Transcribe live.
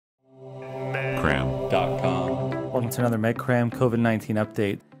MedCram.com. Welcome to another MedCram COVID-19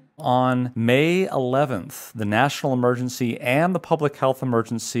 update. On May 11th, the national emergency and the public health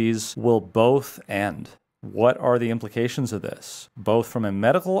emergencies will both end. What are the implications of this, both from a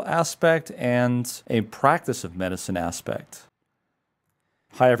medical aspect and a practice of medicine aspect?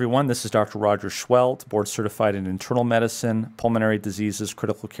 Hi everyone, this is Dr. Roger Schwelt, board certified in internal medicine, pulmonary diseases,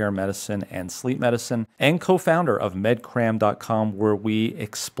 critical care medicine, and sleep medicine, and co-founder of MedCram.com, where we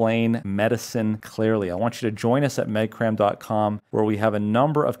explain medicine clearly. I want you to join us at MedCram.com, where we have a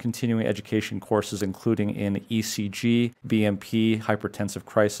number of continuing education courses, including in ECG, BMP, hypertensive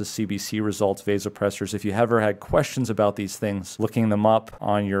crisis, CBC results, vasopressors. If you ever had questions about these things, looking them up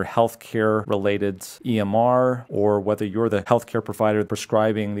on your healthcare-related EMR, or whether you're the healthcare provider prescribing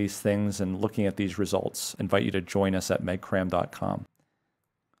these things and looking at these results, I invite you to join us at MedCram.com.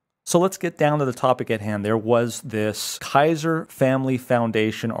 So let's get down to the topic at hand. There was this Kaiser Family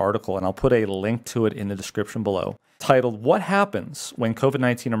Foundation article, and I'll put a link to it in the description below, titled, "What Happens When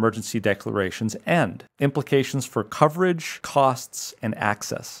COVID-19 Emergency Declarations End? Implications for Coverage, Costs, and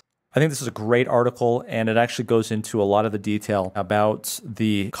Access." I think this is a great article, and it actually goes into a lot of the detail about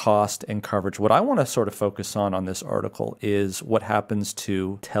the cost and coverage. What I want to sort of focus on this article is what happens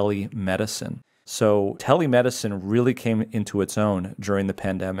to telemedicine. So telemedicine really came into its own during the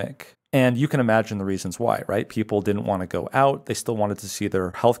pandemic. And you can imagine the reasons why, right? People didn't want to go out. They still wanted to see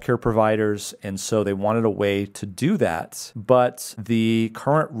their healthcare providers. And so they wanted a way to do that. But the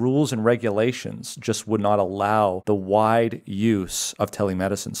current rules and regulations just would not allow the wide use of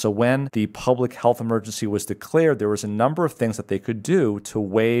telemedicine. So when the public health emergency was declared, there was a number of things that they could do to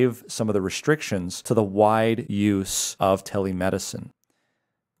waive some of the restrictions to the wide use of telemedicine.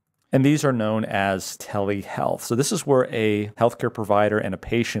 And these are known as telehealth. So this is where a healthcare provider and a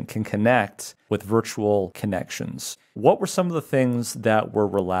patient can connect with virtual connections. What were some of the things that were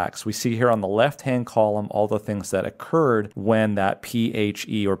relaxed? We see here on the left-hand column all the things that occurred when that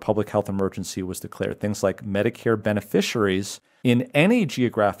PHE or public health emergency was declared. Things like Medicare beneficiaries in any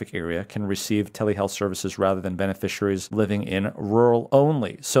geographic area can receive telehealth services rather than beneficiaries living in rural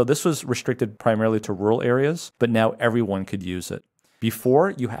only. So this was restricted primarily to rural areas, but now everyone could use it. Before,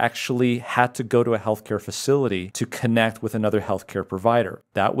 you actually had to go to a healthcare facility to connect with another healthcare provider.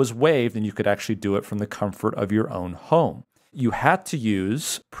 That was waived, and you could actually do it from the comfort of your own home. You had to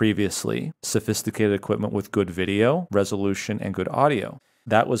use, previously, sophisticated equipment with good video, resolution, and good audio.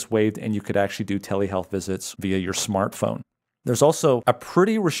 That was waived, and you could actually do telehealth visits via your smartphone. There's also a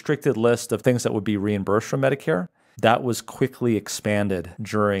pretty restricted list of things that would be reimbursed from Medicare. That was quickly expanded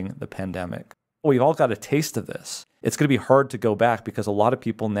during the pandemic. We've all got a taste of this. It's going to be hard to go back because a lot of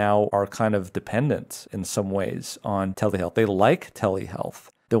people now are kind of dependent in some ways on telehealth. They like telehealth.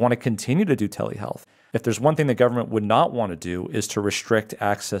 They want to continue to do telehealth. If there's one thing the government would not want to do is to restrict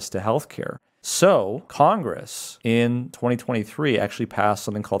access to healthcare. So Congress in 2023 actually passed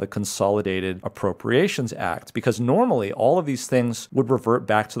something called the Consolidated Appropriations Act, because normally all of these things would revert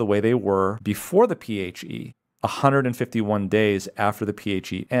back to the way they were before the PHE, 151 days after the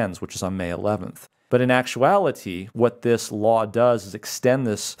PHE ends, which is on May 11th. But in actuality, what this law does is extend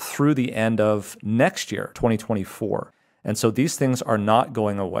this through the end of next year, 2024. And so these things are not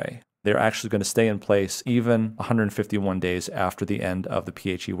going away. They're actually going to stay in place even 151 days after the end of the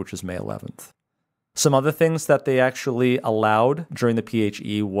PHE, which is May 11th. Some other things that they actually allowed during the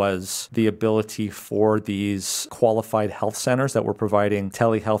PHE was the ability for these qualified health centers that were providing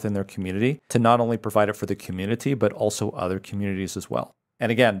telehealth in their community to not only provide it for the community, but also other communities as well.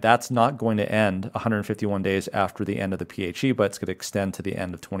 And again, that's not going to end 151 days after the end of the PHE, but it's going to extend to the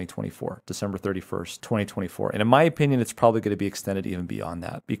end of 2024, December 31st, 2024. And in my opinion, it's probably going to be extended even beyond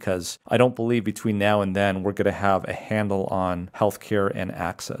that, because I don't believe between now and then we're going to have a handle on healthcare and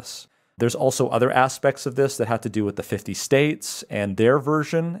access. There's also other aspects of this that have to do with the 50 states and their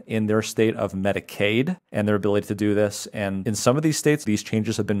version in their state of Medicaid and their ability to do this. And in some of these states, these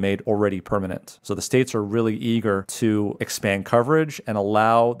changes have been made already permanent. So the states are really eager to expand coverage and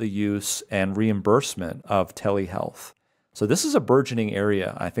allow the use and reimbursement of telehealth. So this is a burgeoning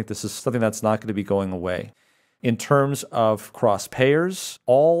area. I think this is something that's not going to be going away. In terms of cross payers,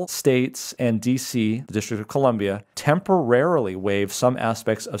 all states and DC, the District of Columbia, temporarily waive some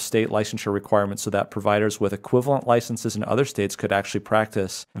aspects of state licensure requirements so that providers with equivalent licenses in other states could actually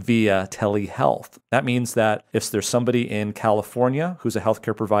practice via telehealth. That means that if there's somebody in California who's a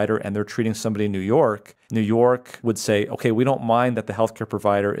healthcare provider and they're treating somebody in New York, New York would say, okay, we don't mind that the healthcare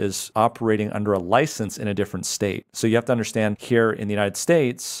provider is operating under a license in a different state. So you have to understand here in the United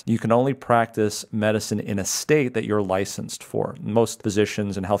States, you can only practice medicine in a state that you're licensed for. Most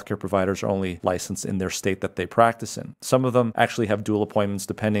physicians and healthcare providers are only licensed in their state that they practice in. Some of them actually have dual appointments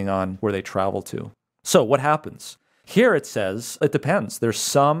depending on where they travel to. So what happens? Here it says it depends. There's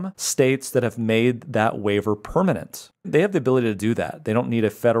some states that have made that waiver permanent. They have the ability to do that. They don't need a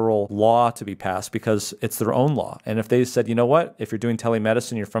federal law to be passed because it's their own law. And if they said, you know what, if you're doing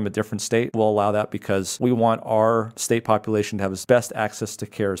telemedicine, you're from a different state, we'll allow that because we want our state population to have as best access to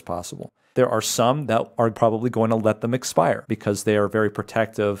care as possible. There are some that are probably going to let them expire because they are very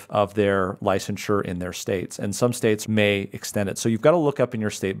protective of their licensure in their states. And some states may extend it. So you've got to look up in your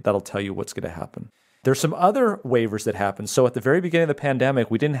state. That'll tell you what's going to happen. There's some other waivers that happened. So at the very beginning of the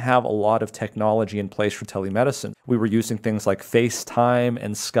pandemic, we didn't have a lot of technology in place for telemedicine. We were using things like FaceTime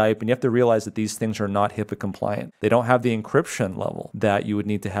and Skype, and you have to realize that these things are not HIPAA compliant. They don't have the encryption level that you would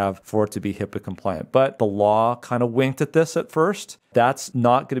need to have for it to be HIPAA compliant. But the law kind of winked at this at first. That's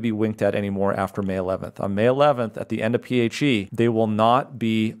not going to be winked at anymore after May 11th. On May 11th, at the end of PHE, they will not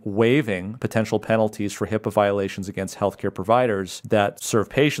be waiving potential penalties for HIPAA violations against healthcare providers that serve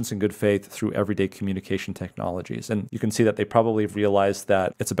patients in good faith through everyday communication technologies. And you can see that they probably realized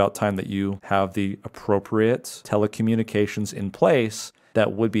that it's about time that you have the appropriate telecommunications in place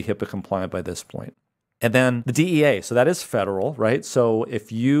that would be HIPAA compliant by this point. And then the DEA, so that is federal, right? So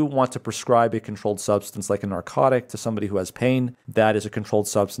if you want to prescribe a controlled substance like a narcotic to somebody who has pain, that is a controlled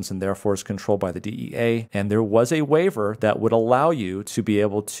substance and therefore is controlled by the DEA. And there was a waiver that would allow you to be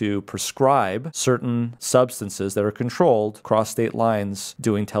able to prescribe certain substances that are controlled across state lines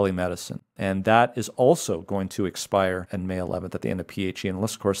doing telemedicine. And that is also going to expire on May 11th at the end of PHE,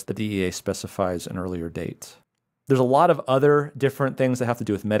 unless, of course, the DEA specifies an earlier date. There's a lot of other different things that have to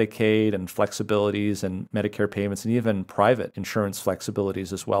do with Medicaid and flexibilities and Medicare payments and even private insurance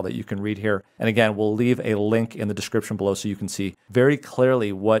flexibilities as well that you can read here. And again, we'll leave a link in the description below so you can see very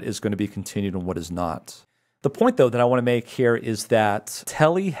clearly what is going to be continued and what is not. The point, though, that I want to make here is that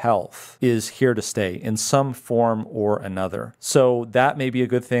telehealth is here to stay in some form or another. So that may be a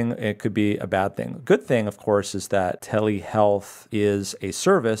good thing. It could be a bad thing. Good thing, of course, is that telehealth is a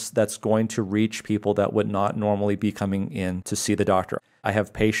service that's going to reach people that would not normally be coming in to see the doctor. I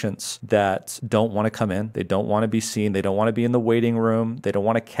have patients that don't want to come in. They don't want to be seen. They don't want to be in the waiting room. They don't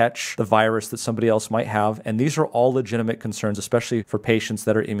want to catch the virus that somebody else might have. And these are all legitimate concerns, especially for patients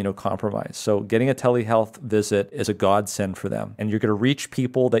that are immunocompromised. So getting a telehealth visit is a godsend for them. And you're going to reach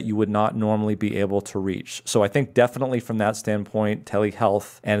people that you would not normally be able to reach. So I think definitely from that standpoint,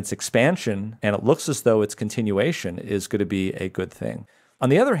 telehealth and its expansion, and it looks as though its continuation is going to be a good thing. On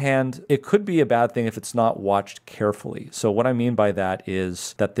the other hand, it could be a bad thing if it's not watched carefully. So what I mean by that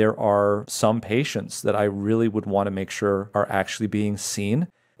is that there are some patients that I really would want to make sure are actually being seen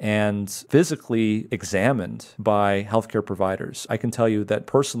and physically examined by healthcare providers. I can tell you that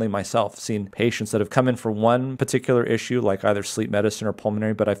personally myself, I've seen patients that have come in for one particular issue, like either sleep medicine or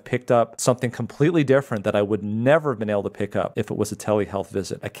pulmonary, but I've picked up something completely different that I would never have been able to pick up if it was a telehealth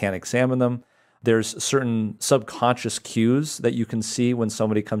visit. I can't examine them. There's certain subconscious cues that you can see when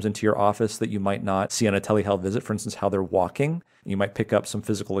somebody comes into your office that you might not see on a telehealth visit. For instance, how they're walking. You might pick up some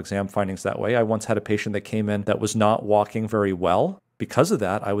physical exam findings that way. I once had a patient that came in that was not walking very well. Because of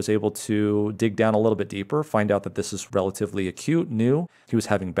that, I was able to dig down a little bit deeper, find out that this is relatively acute, new. He was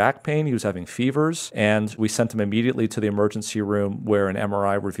having back pain, he was having fevers, and we sent him immediately to the emergency room where an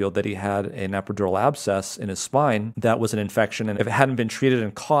MRI revealed that he had an epidural abscess in his spine. That was an infection, and if it hadn't been treated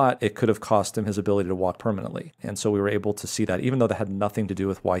and caught, it could have cost him his ability to walk permanently. And so we were able to see that, even though that had nothing to do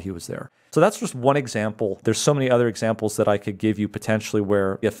with why he was there. So that's just one example. There's so many other examples that I could give you potentially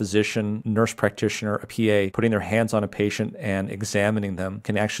where a physician, nurse practitioner, a PA, putting their hands on a patient and examining them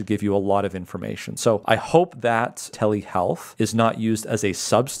can actually give you a lot of information. So I hope that telehealth is not used as a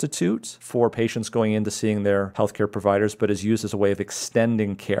substitute for patients going into seeing their healthcare providers, but is used as a way of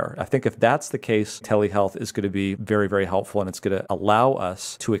extending care. I think if that's the case, telehealth is going to be very, very helpful, and it's going to allow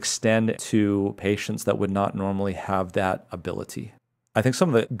us to extend to patients that would not normally have that ability. I think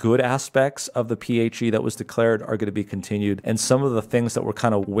some of the good aspects of the PHE that was declared are going to be continued, and some of the things that were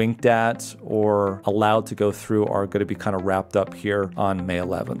kind of winked at or allowed to go through are going to be kind of wrapped up here on May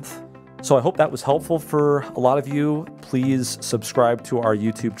 11th. So I hope that was helpful for a lot of you. Please subscribe to our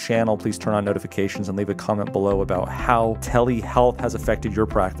YouTube channel. Please turn on notifications and leave a comment below about how telehealth has affected your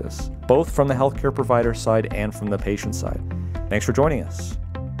practice, both from the healthcare provider side and from the patient side. Thanks for joining us.